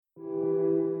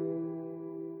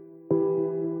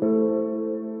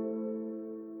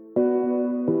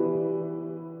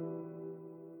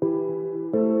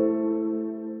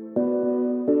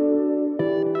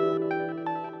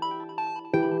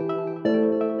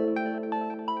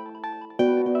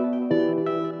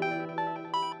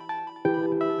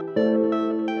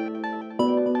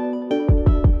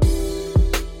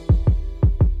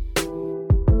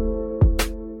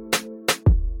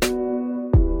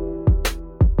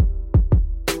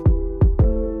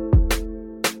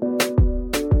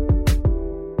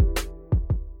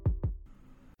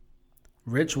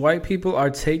rich white people are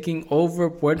taking over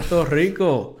Puerto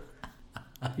Rico.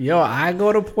 Yo, I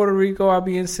go to Puerto Rico, I'll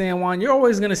be in San Juan. You're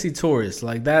always going to see tourists.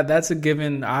 Like that's a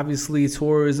given. Obviously,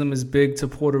 tourism is big to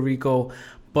Puerto Rico,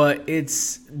 but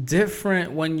it's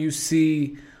different when you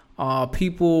see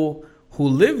people who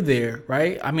live there,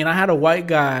 right? I mean, I had a white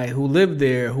guy who lived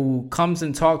there who comes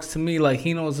and talks to me like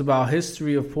he knows about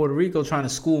history of Puerto Rico, trying to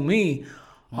school me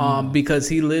because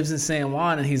he lives in San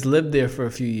Juan and he's lived there for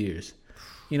a few years.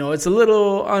 You know, it's a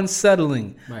little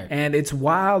unsettling. Right. And it's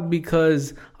wild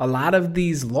because a lot of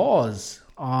these laws,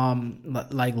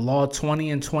 like Law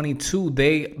 20 and 22,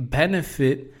 they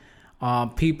benefit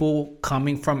people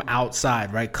coming from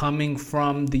outside, right? Coming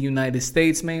from the United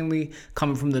States mainly,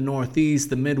 coming from the Northeast,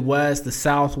 the Midwest, the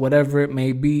South, whatever it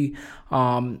may be.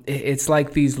 It's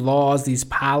like these laws, these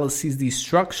policies, these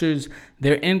structures,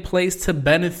 they're in place to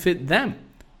benefit them,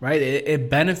 right? It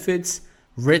benefits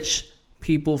rich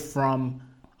people from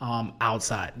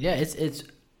outside. Yeah, it's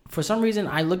for some reason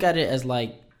I look at it as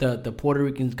like the Puerto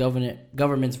Rican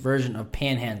government's version of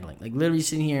panhandling. Like literally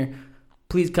sitting here,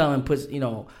 please come and put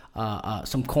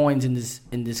some coins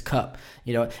in this cup,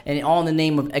 and all in the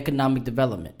name of economic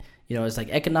development. It's like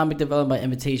economic development by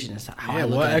invitation. Is how I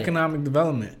look at economic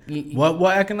development?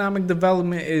 What economic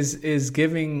development is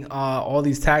giving all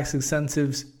these tax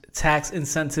incentives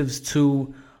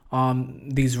to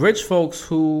these rich folks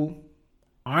who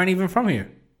aren't even from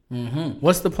here? Mm-hmm.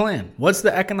 What's the plan? What's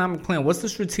the economic plan? What's the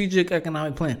strategic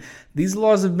economic plan? These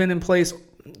laws have been in place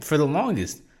for the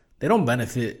longest. They don't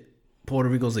benefit Puerto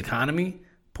Rico's economy.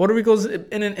 Puerto Rico's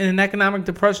in an economic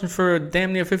depression for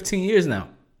damn near 15 years now.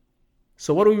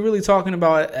 So what are we really talking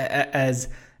about as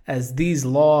these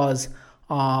laws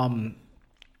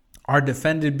are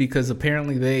defended because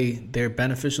apparently they're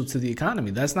beneficial to the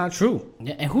economy? That's not true.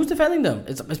 Yeah, and who's defending them?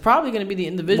 It's probably going to be the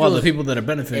individuals. Well, the people that are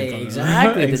benefiting from them.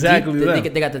 Exactly. Exactly.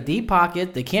 They got the deep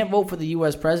pocket. They can't vote for the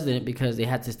U.S. president because they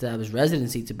had to establish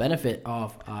residency to benefit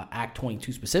off Act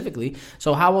 22 specifically.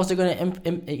 So how else are they going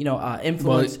to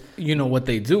influence? Well, you know what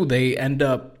they do? They end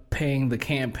up paying the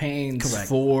campaigns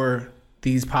for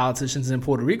these politicians in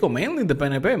Puerto Rico, mainly the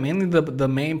PNP, mainly the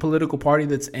main political party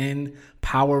that's in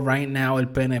power right now, El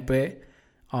PNP,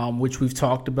 which we've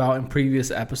talked about in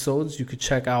previous episodes. You could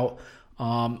check out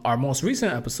our most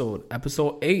recent episode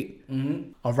 8,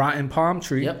 A Rotten Palm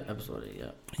Tree. Yep, episode 8, yeah.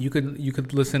 You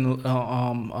could listen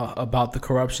about the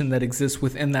corruption that exists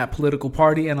within that political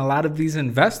party, and a lot of these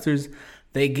investors,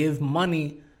 they give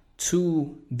money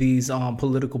to these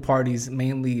political parties,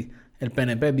 mainly El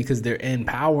PNP, because they're in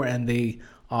power and they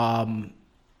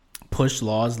push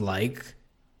laws like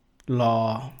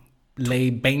Ley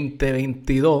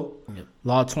 2022,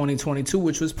 Law 2022,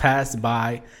 which was passed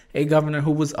by a governor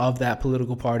who was of that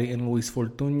political party, in Luis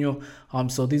Fortuño.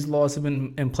 So these laws have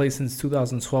been in place since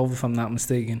 2012, if I'm not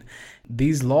mistaken.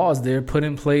 These laws, they're put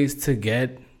in place to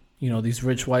get, these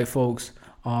rich white folks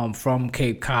from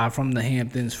Cape Cod, from the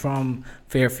Hamptons, from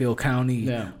Fairfield County,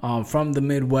 from the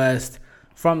Midwest,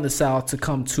 from the South to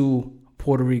come to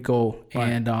Puerto Rico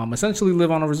and essentially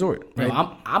live on a resort. Right?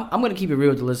 I'm going to keep it real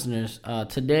with the listeners.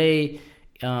 Today,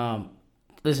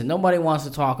 listen, nobody wants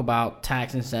to talk about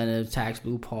tax incentives, tax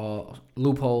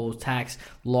loopholes, tax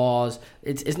laws.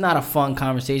 It's not a fun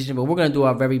conversation, but we're going to do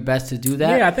our very best to do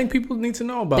that. Yeah, I think people need to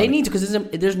know about it. They need to, because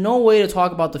there's no way to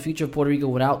talk about the future of Puerto Rico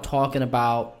without talking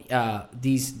about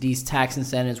these tax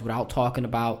incentives, without talking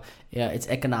about its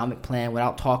economic plan,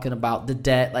 without talking about the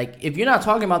debt. Like, if you're not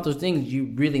talking about those things,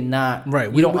 you really not right.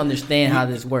 You don't understand how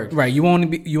this works. Right. You won't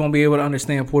be able to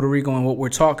understand Puerto Rico and what we're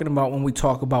talking about when we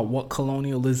talk about what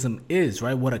colonialism is,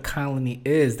 right? What a colony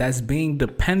is. That's being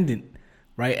dependent,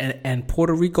 right? And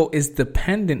Puerto Rico is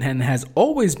dependent and has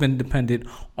always been dependent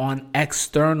on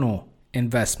external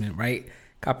investment, right?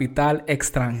 Capital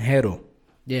extranjero.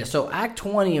 Yeah, so Act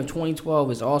 20 of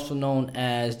 2012 is also known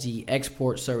as the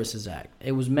Export Services Act.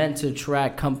 It was meant to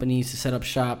attract companies to set up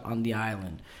shop on the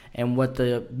island. And what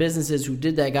the businesses who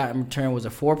did that got in return was a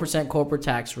 4% corporate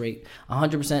tax rate,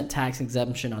 100% tax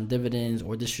exemption on dividends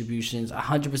or distributions,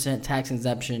 100% tax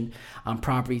exemption on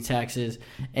property taxes.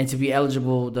 And to be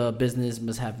eligible, the business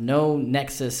must have no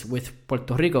nexus with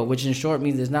Puerto Rico, which in short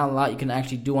means there's not a lot you can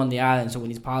actually do on the island. So when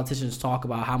these politicians talk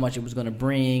about how much it was going to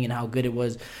bring and how good it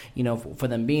was, for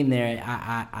them being there,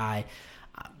 I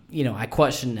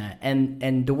question that.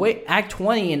 And the way Act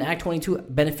 20 and Act 22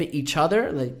 benefit each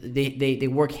other, like they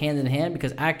work hand in hand,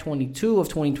 because Act 22 of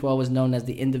 2012 is known as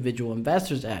the Individual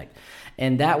Investors Act.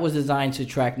 And that was designed to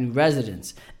attract new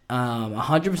residents.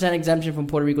 100% exemption from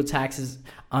Puerto Rico taxes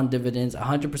on dividends,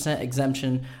 100%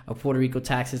 exemption of Puerto Rico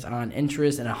taxes on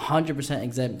interest, and 100%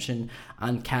 exemption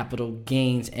on capital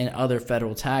gains and other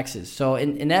federal taxes. So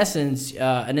in essence,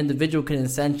 an individual can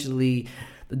essentially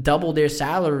double their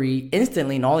salary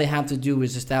instantly, and all they have to do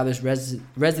is establish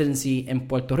residency in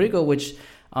Puerto Rico, which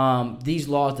these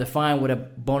laws define what a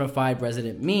bona fide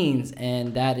resident means,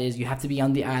 and that is you have to be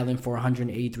on the island for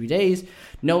 183 days,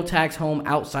 no tax home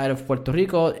outside of Puerto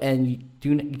Rico, and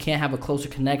you can't have a closer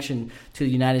connection to the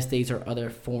United States or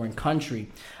other foreign country.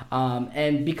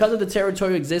 And because of the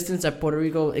territorial existence that Puerto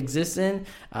Rico exists in,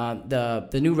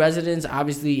 the new residents,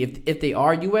 obviously, if they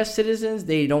are U.S. citizens,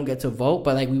 they don't get to vote.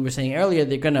 But like we were saying earlier,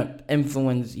 they're going to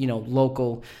influence,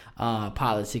 local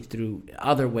politics through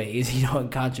other ways,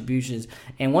 and contributions.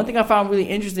 And one thing I found really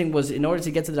interesting was in order to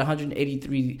get to the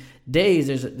 183 days,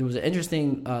 there was an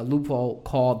interesting loophole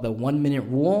called the 1 minute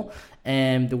rule.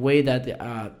 And the way that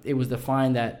it was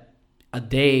defined that a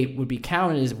day would be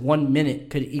counted is 1 minute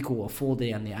could equal a full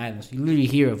day on the island. So you literally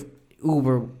hear of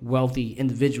uber wealthy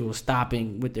individuals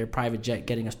stopping with their private jet,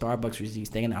 getting a Starbucks receipt,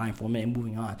 staying in the island for a minute, and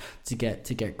moving on to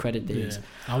get credit days.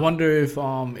 Yeah. I wonder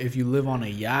if you live on a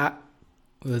yacht,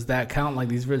 does that count? Like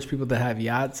these rich people that have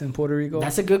yachts in Puerto Rico?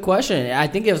 That's a good question. I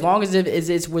think as long as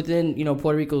it's within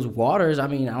Puerto Rico's waters, I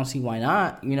mean, I don't see why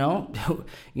not. But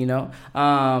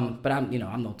I'm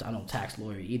no tax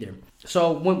lawyer either.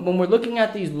 So when we're looking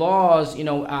at these laws,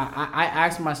 I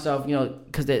asked myself,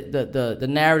 because the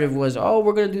narrative was,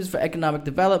 we're gonna do this for economic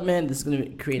development. This is gonna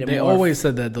create a. They always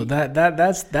said that though.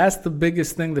 That's the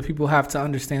biggest thing that people have to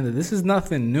understand, that this is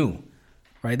nothing new,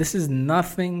 right? This is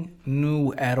nothing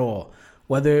new at all.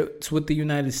 Whether it's with the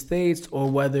United States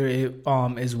or whether it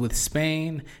is with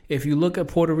Spain. If you look at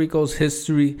Puerto Rico's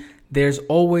history, there's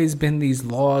always been these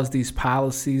laws, these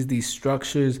policies, these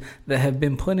structures that have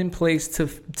been put in place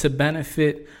to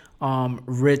benefit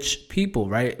rich people,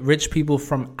 right? Rich people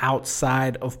from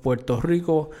outside of Puerto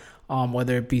Rico,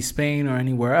 whether it be Spain or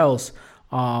anywhere else.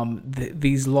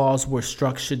 These laws were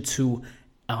structured to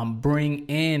bring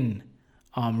in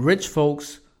rich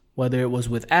folks, whether it was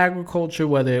with agriculture,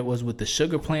 whether it was with the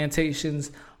sugar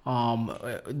plantations,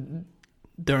 during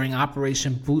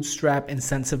Operation Bootstrap,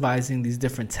 incentivizing these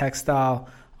different textile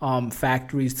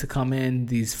factories to come in,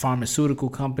 these pharmaceutical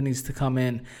companies to come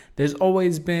in. There's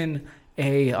always been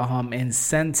a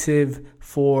incentive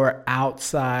for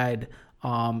outside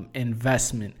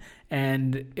investment.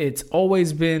 And it's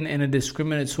always been in a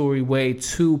discriminatory way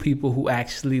to people who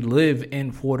actually live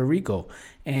in Puerto Rico.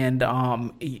 And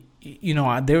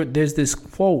there's this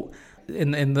quote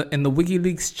in the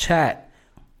WikiLeaks chat.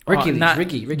 The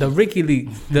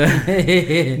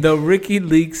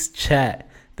WikiLeaks chat,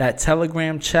 that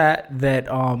Telegram chat that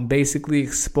basically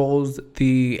exposed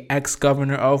the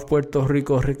ex-governor of Puerto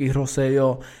Rico, Ricky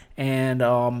Rosselló,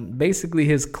 and basically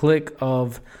his clique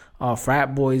of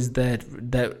frat boys that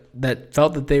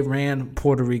felt that they ran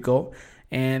Puerto Rico.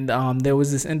 And there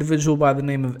was this individual by the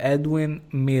name of Edwin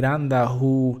Miranda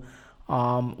who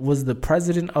was the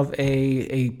president of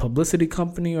a publicity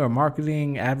company or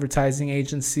marketing advertising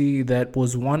agency that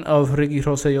was one of Ricky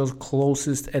Rosselló's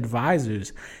closest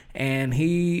advisors. And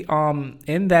he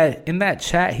in that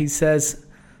chat he says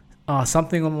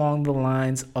something along the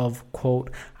lines of, quote,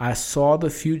 "I saw the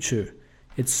future.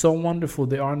 It's so wonderful.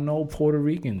 There are no Puerto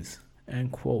Ricans,"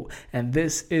 end quote. And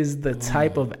this is the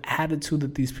type of attitude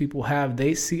that these people have.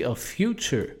 They see a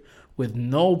future with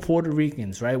no Puerto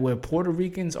Ricans, right? Where Puerto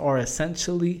Ricans are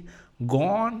essentially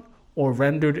gone or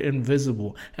rendered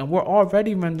invisible. And we're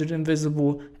already rendered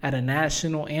invisible at a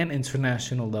national and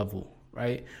international level,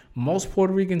 right? Most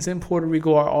Puerto Ricans in Puerto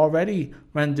Rico are already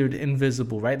rendered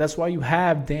invisible, right? That's why you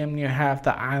have damn near half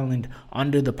the island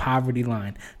under the poverty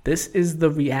line. This is the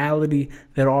reality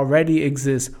that already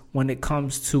exists when it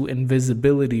comes to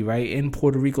invisibility, right? In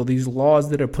Puerto Rico, these laws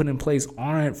that are put in place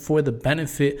aren't for the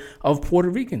benefit of Puerto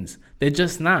Ricans. They're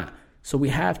just not. So we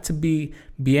have to be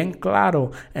bien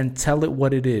claro and tell it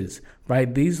what it is,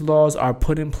 right? These laws are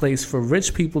put in place for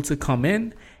rich people to come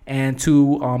in and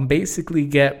to basically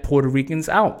get Puerto Ricans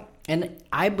out. And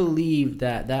I believe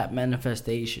that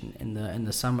manifestation in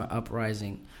the summer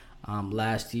uprising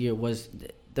last year was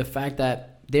the fact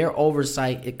that their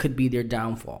oversight, it could be their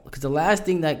downfall. Because the last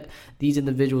thing that these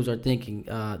individuals are thinking,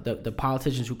 the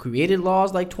politicians who created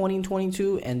laws like 20 and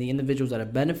 22 and the individuals that are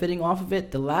benefiting off of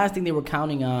it, the last thing they were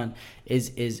counting on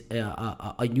is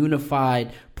a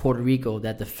unified Puerto Rico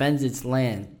that defends its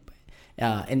land.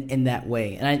 in that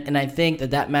way. And I think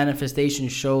that manifestation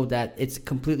showed that it's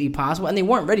completely possible, and they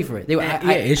weren't ready for it.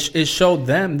 It showed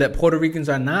them that Puerto Ricans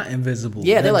are not invisible.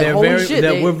 Yeah, they're like, holy shit.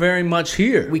 That we're very much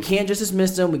here. We can't just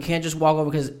dismiss them. We can't just walk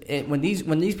over, because when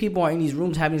these people are in these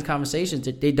rooms having these conversations,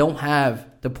 they don't have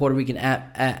the Puerto Rican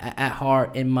at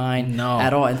heart in mind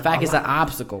at all. In fact, it's an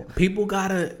obstacle. People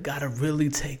gotta really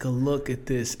take a look at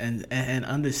this and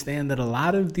understand that a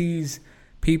lot of these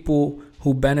people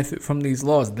who benefit from these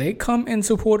laws, they come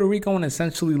into Puerto Rico and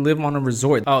essentially live on a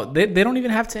resort. They don't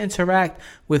even have to interact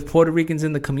with Puerto Ricans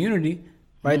in the community,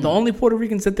 right? The only Puerto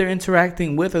Ricans that they're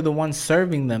interacting with are the ones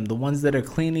serving them, the ones that are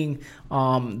cleaning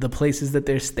the places that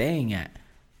they're staying at.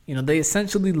 You know, they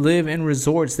essentially live in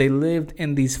resorts. They lived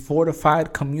in these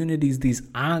fortified communities, these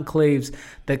enclaves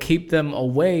that keep them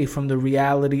away from the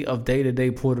reality of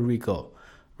day-to-day Puerto Rico.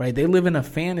 Right, they live in a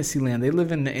fantasy land. They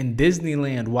live in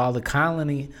Disneyland while the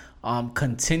colony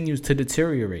continues to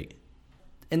deteriorate.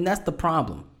 And that's the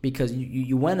problem, because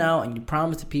you went out and you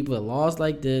promised to people that laws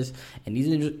like this and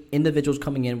these individuals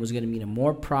coming in was going to mean a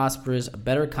more prosperous, a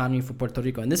better economy for Puerto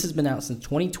Rico. And this has been out since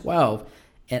 2012,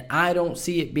 and I don't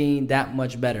see it being that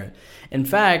much better. In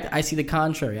fact, I see the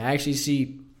contrary. I actually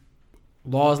see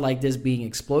laws like this being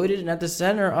exploited and at the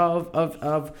center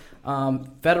of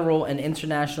federal and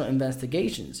international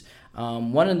investigations.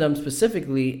 One of them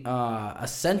specifically, a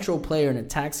central player in a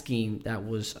tax scheme that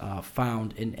was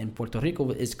found in Puerto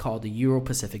Rico is called the Euro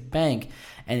Pacific Bank.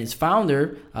 And its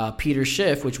founder, Peter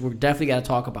Schiff, which we're definitely got to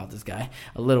talk about this guy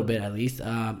a little bit at least.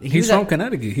 He's from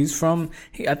Connecticut.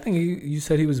 I think you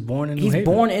said he was born in New Haven. He's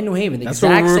born in New Haven. That's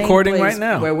where we're recording right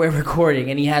now. Where we're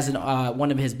recording. And he has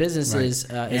one of his businesses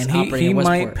is operating he in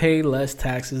Westport. Might pay less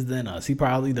taxes than us. He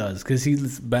probably does, because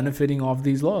he's benefiting off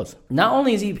these laws. Not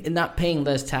only is he not paying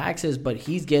less taxes, but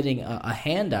he's getting a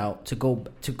handout to go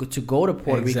to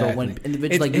Puerto Rico when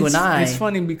individuals like you and I. It's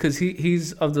funny because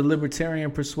he's of the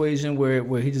libertarian persuasion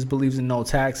where he just believes in no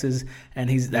taxes, and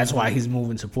that's why he's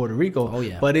moving to Puerto Rico. Oh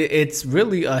yeah. But it's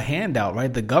really a handout,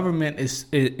 right? The government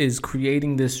is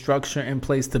creating this structure in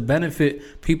place to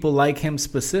benefit people like him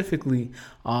specifically,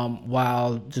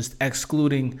 while just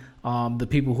excluding the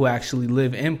people who actually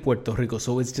live in Puerto Rico.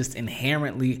 So it's just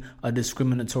inherently a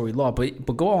discriminatory law. But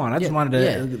go on. I just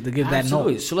wanted to give that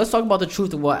note. So let's talk about the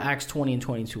truth of what Acts 20 and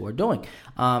 22 are doing.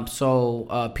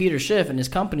 So Peter Schiff and his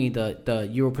company, the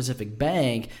Euro Pacific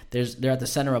Bank, they're at the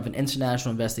center of an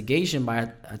international investigation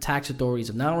by tax authorities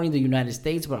of not only the United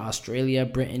States but Australia,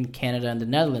 Britain, Canada, and the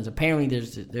Netherlands. Apparently,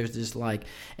 there's this like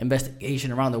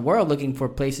investigation around the world looking for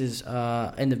places,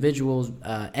 individuals,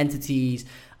 entities,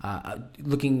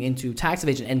 looking into tax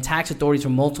evasion, and tax authorities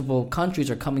from multiple countries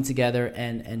are coming together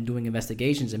and doing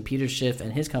investigations. And Peter Schiff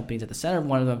and his company is at the center of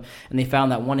one of them, and they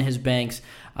found that one of his banks,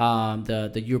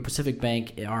 the Euro Pacific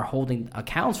Bank, are holding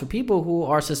accounts for people who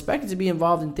are suspected to be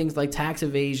involved in things like tax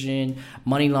evasion,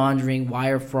 money laundering,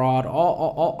 wire fraud,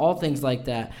 all things like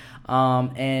that.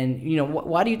 And you know,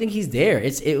 why do you think he's there?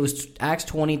 It was Acts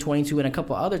 20, 22, and a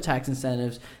couple other tax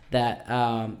incentives that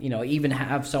even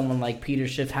have someone like Peter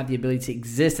Schiff have the ability to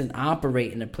exist and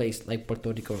operate in a place like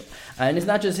Puerto Rico. And it's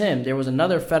not just him. There was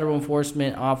another federal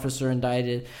enforcement officer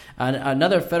indicted.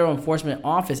 Another federal enforcement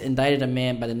office indicted a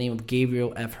man by the name of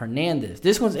Gabriel F. Hernandez.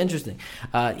 This one's interesting.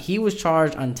 He was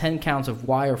charged on 10 counts of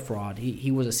wire fraud.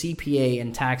 He was a CPA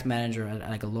and tax manager at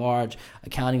like a large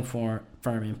accounting firm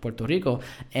in Puerto Rico,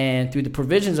 and through the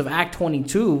provisions of Act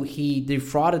 22, he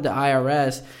defrauded the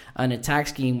IRS on a tax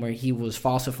scheme where he was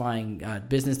falsifying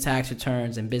business tax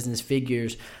returns and business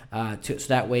figures, so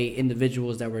that way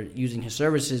individuals that were using his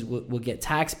services will get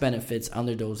tax benefits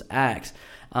under those acts.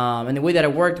 And the way that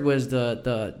it worked was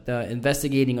the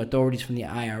investigating authorities from the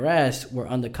IRS were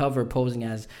undercover posing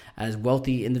as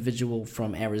wealthy individual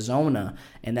from Arizona,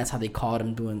 and that's how they caught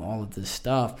him doing all of this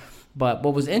stuff. But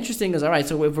what was interesting is, all right,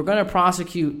 so if we're going to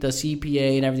prosecute the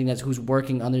CPA and everything who's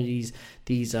working under these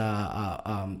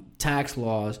tax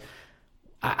laws,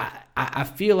 I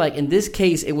feel like in this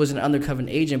case it was an undercover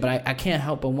agent, but I can't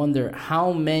help but wonder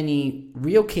how many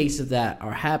real cases of that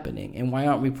are happening, and why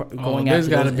aren't we going after those individuals? There's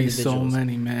got to be so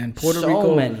many, man.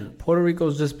 Puerto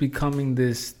Rico's just becoming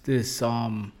this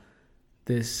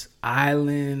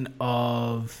island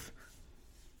of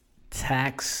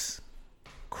tax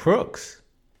crooks.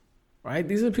 Right?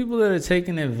 These are people that are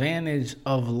taking advantage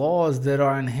of laws that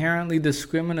are inherently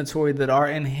discriminatory, that are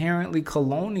inherently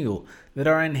colonial, that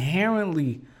are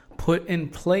inherently put in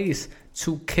place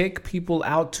to kick people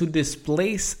out, to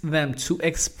displace them, to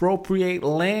expropriate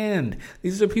land.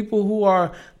 These are people who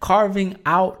are carving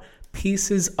out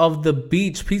pieces of the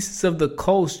beach, pieces of the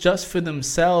coast just for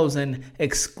themselves and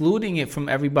excluding it from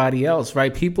everybody else,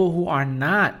 right? People who are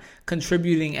not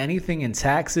contributing anything in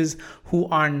taxes, who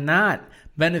are not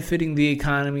benefiting the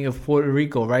economy of Puerto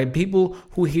Rico, right? People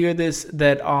who hear this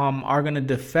that are going to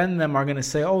defend them are going to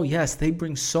say, oh, yes, they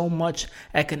bring so much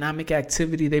economic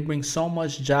activity. They bring so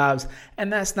much jobs.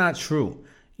 And that's not true.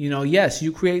 You know, yes,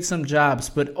 you create some jobs,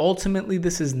 but ultimately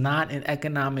this is not an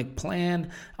economic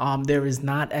plan. There is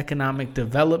not economic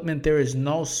development. There is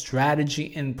no strategy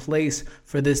in place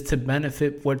for this to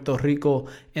benefit Puerto Rico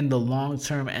in the long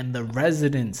term and the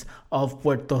residents of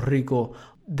Puerto Rico.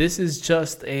 This is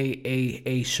just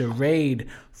a charade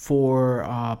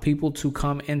for people to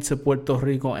come into Puerto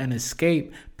Rico and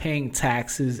escape paying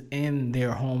taxes in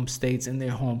their home states, in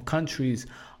their home countries.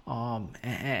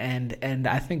 And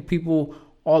I think people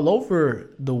all over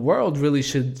the world really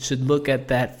should look at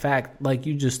that fact, like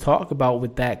you just talked about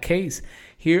with that case.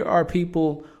 Here are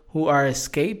people who are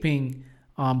escaping,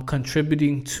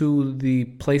 contributing to the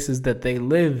places that they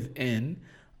live in,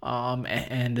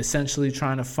 and essentially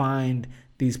trying to find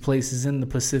these places in the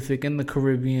Pacific, in the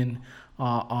Caribbean,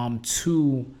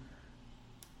 to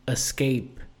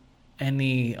escape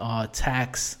any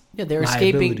tax. Yeah, they're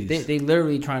escaping. They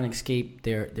literally trying to escape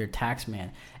their tax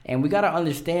man. And we got to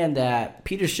understand that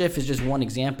Peter Schiff is just one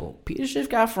example. Peter Schiff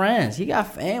got friends. He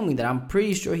got family that I'm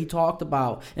pretty sure he talked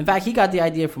about. In fact, he got the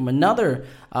idea from another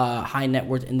high net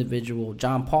worth individual,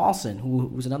 John Paulson, who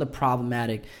was another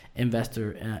problematic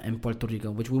investor in Puerto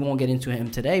Rico, which we won't get into him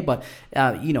today. But,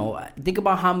 think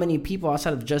about how many people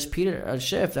outside of just Peter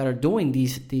Schiff that are doing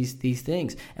these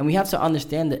things. And we have to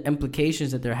understand the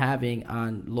implications that they're having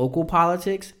on local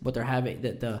politics, but they're having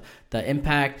the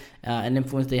impact and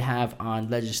influence they have on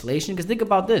legislation. Because think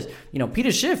about this,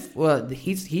 Peter Schiff,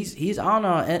 he's on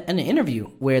an interview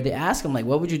where they ask him, like,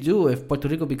 what would you do if Puerto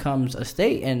Rico becomes a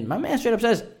state? And my man straight up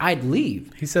says, I'd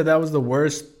leave. He said that was the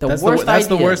worst. That's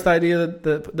the worst idea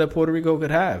that Puerto Rico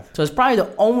could have. So it's probably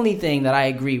the only thing that I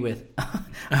agree with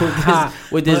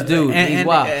with this dude.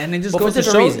 And it just goes to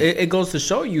show. It goes to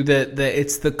show you that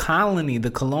it's the colony,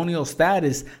 the colonial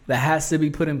status that has to be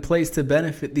put in place to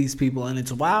benefit these people. And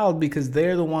it's wild because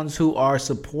they're the ones who are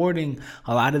supporting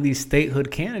a lot of these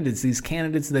statehood candidates. These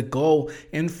candidates that go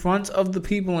in front of the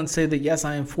people and say that yes,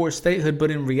 I am for statehood, but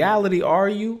in reality, are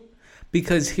you?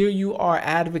 Because here you are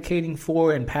advocating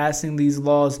for and passing these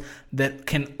laws that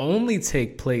can only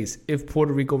take place if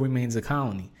Puerto Rico remains a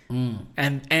colony.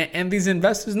 And these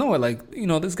investors know it. Like,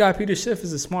 this guy Peter Schiff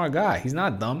is a smart guy. He's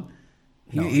not dumb.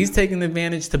 He's taking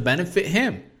advantage to benefit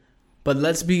him. But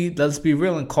let's be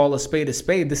real and call a spade a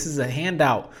spade. This is a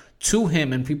handout to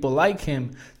him and people like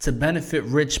him to benefit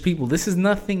rich people. This is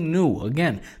nothing new.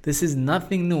 Again, this is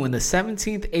nothing new. In the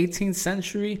 17th, 18th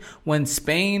century, when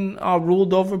Spain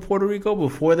ruled over Puerto Rico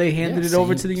before they handed it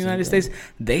over to the United States,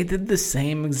 they did the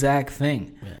same exact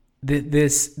thing. Yeah.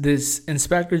 This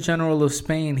Inspector General of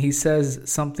Spain, he says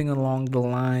something along the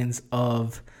lines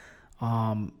of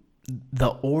the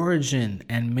origin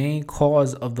and main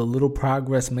cause of the little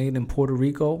progress made in Puerto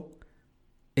Rico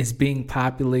is being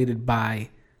populated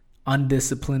by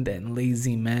undisciplined and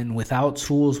lazy men without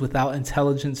tools, without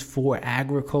intelligence for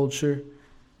agriculture.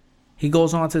 He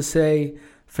goes on to say,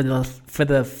 for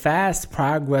the fast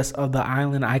progress of the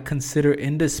island, I consider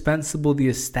indispensable the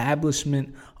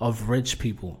establishment of rich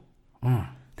people.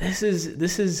 This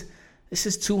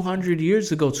is 200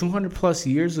 years ago, 200 plus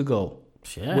years ago,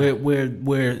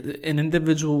 where an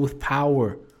individual with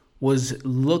power was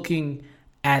looking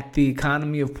at the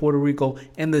economy of Puerto Rico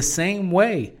in the same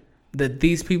way that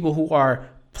these people who are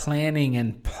planning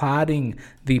and plotting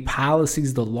the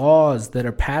policies, the laws that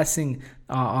are passing,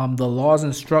 the laws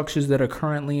and structures that are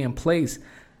currently in place,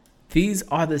 these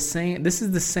are the same. This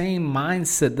is the same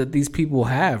mindset that these people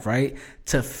have, right?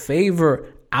 To favor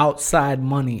outside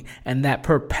money, and that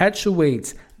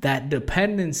perpetuates that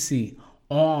dependency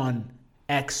on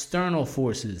external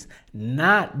forces,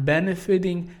 not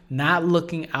benefiting, not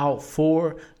looking out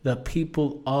for the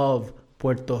people of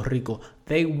Puerto Rico.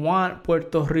 They want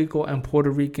Puerto Rico and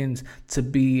Puerto Ricans to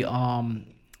be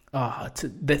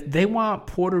they want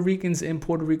Puerto Ricans in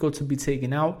Puerto Rico to be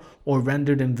taken out or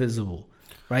rendered invisible,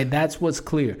 right? That's what's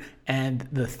clear. And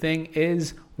the thing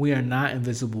is, we are not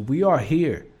invisible. We are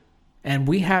here, and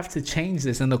we have to change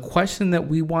this. And the question that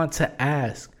we want to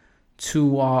ask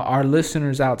to our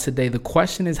listeners out today, the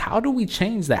question is, how do we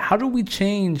change that? How do we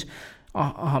change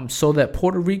so that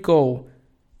Puerto Rico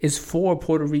is for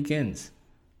Puerto Ricans,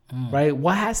 right?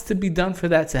 What has to be done for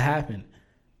that to happen?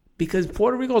 Because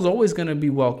Puerto Rico is always going to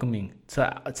be welcoming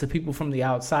to people from the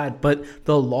outside, but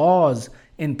the laws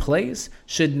in place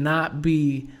should not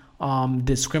be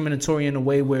discriminatory in a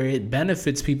way where it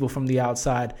benefits people from the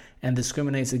outside and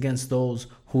discriminates against those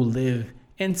who live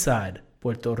inside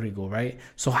Puerto Rico, right?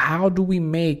 So how do we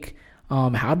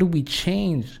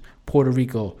change Puerto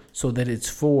Rico so that it's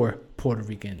for Puerto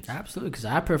Ricans? Absolutely, because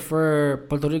I prefer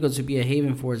Puerto Rico to be a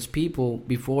haven for its people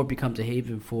before it becomes a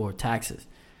haven for taxes.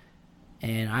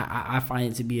 And I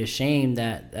find it to be a shame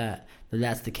that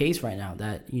that's the case right now.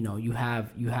 That you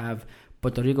have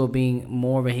Puerto Rico being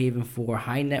more of a haven for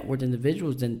high net worth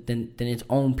individuals than its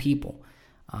own people.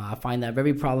 I find that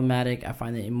very problematic. I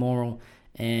find it immoral.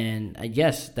 And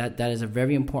yes, that is a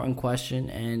very important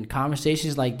question. And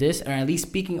conversations like this, or at least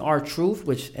speaking our truth,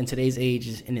 which in today's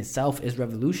age in itself is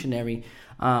revolutionary,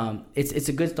 it's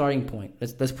a good starting point.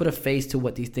 Let's put a face to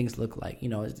what these things look like.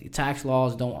 Tax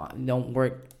laws don't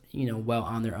work well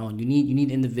on their own. You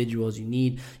need individuals.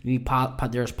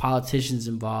 There's politicians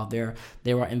involved. There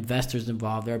are investors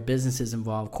involved. There are businesses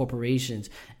involved, corporations,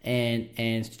 and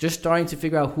just starting to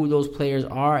figure out who those players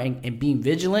are and being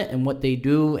vigilant in what they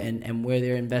do and where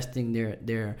they're investing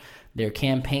their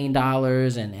campaign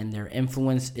dollars and their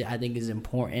influence. I think is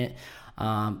important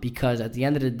because at the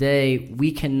end of the day,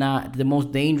 the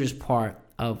most dangerous part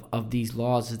of these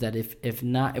laws is that if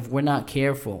we're not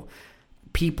careful,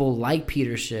 people like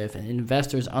Peter Schiff and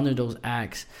investors under those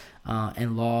acts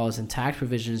and laws and tax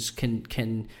provisions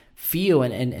can feel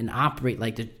and operate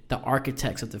like the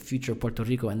architects of the future of Puerto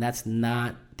Rico, and that's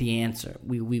not the answer.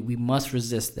 We must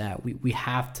resist that. We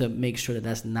have to make sure that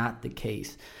that's not the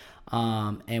case,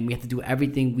 and we have to do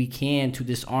everything we can to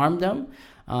disarm them.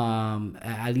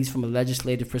 At least from a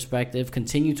legislative perspective,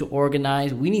 continue to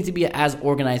organize. We need to be as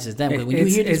organized as them. When you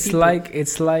hear these people,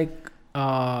 it's like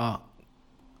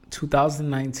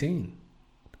 2019,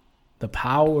 the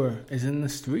power is in the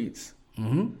streets,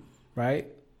 right?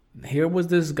 Here was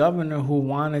this governor who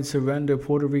wanted to render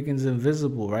Puerto Ricans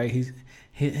invisible, right?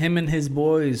 Him and his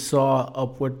boys saw a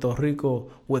Puerto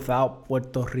Rico without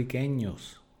Puerto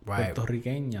Riqueños, right? Puerto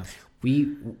Riqueñas.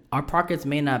 Our pockets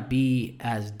may not be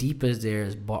as deep as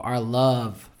theirs, but our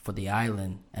love for the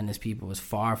island and its people was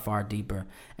far, far deeper.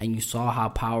 And you saw how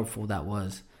powerful that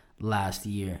was last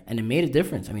year, and it made a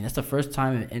difference. I mean, that's the first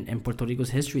time in Puerto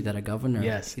Rico's history that a governor.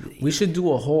 Yes, we should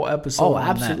do a whole episode. Oh,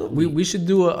 absolutely. On that. We should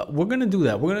do we're gonna do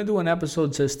that. We're gonna do an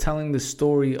episode just telling the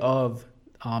story of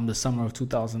the summer of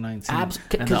 2019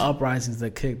 and the uprisings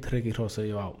that kicked Ricky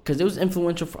Rosselló out. Because it was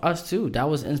influential for us too. That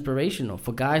was inspirational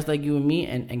for guys like you and me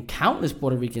and countless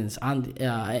Puerto Ricans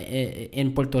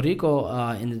in Puerto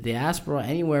Rico, in the diaspora,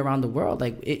 anywhere around the world.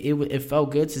 Like it felt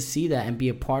good to see that and be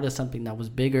a part of something that was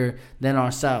bigger than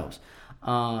ourselves.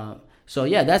 So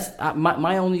yeah, that's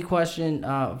my only question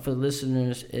for the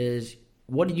listeners is,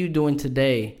 what are you doing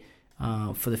today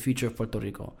for the future of Puerto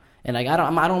Rico? And like I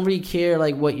don't really care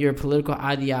like what your political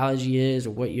ideology is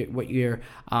or what your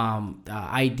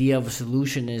idea of a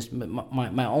solution is.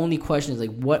 My only question is like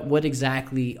what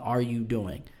exactly are you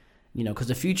doing? Because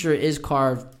the future is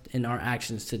carved in our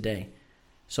actions today.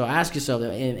 So ask yourself,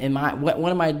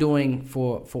 what am I doing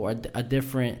for a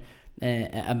different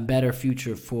a better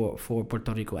future for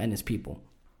Puerto Rico and its people?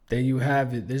 There you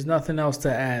have it. There's nothing else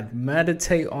to add.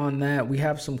 Meditate on that. We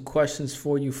have some questions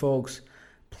for you folks.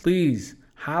 Please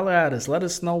holler at us. Let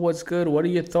us know what's good. What are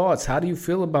your thoughts? How do you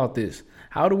feel about this?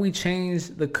 How do we change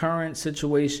the current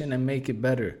situation and make it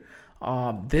better?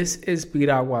 This is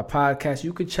Piragua Podcast.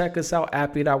 You can check us out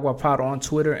at Piragua Pod on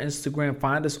Twitter, Instagram.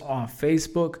 Find us on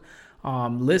Facebook.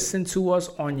 Listen to us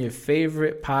on your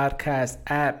favorite podcast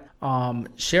app.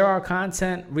 Share our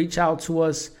content. Reach out to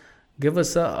us. Give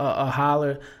us a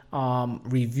holler.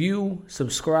 Review.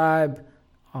 Subscribe.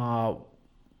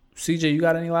 CJ, you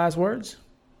got any last words?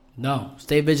 No.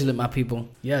 Stay vigilant, my people.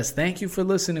 Yes. Thank you for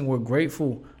listening. We're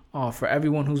grateful for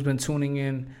everyone who's been tuning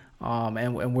in.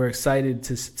 And we're excited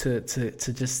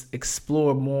to just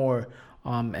explore more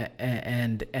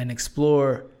and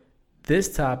explore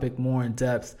this topic more in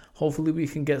depth. Hopefully we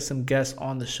can get some guests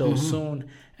on the show soon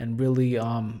and really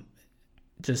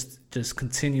just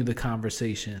continue the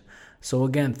conversation. So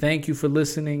again, thank you for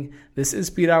listening. This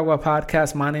is Piragua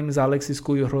Podcast. My name is Alexis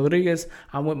Cuyo Rodriguez.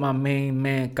 I'm with my main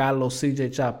man, Carlos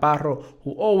CJ Chaparro,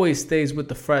 who always stays with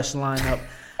the fresh lineup.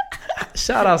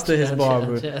 Shout outs to his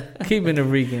barber. Keeping it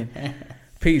Rican.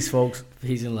 Peace, folks.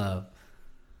 Peace and love.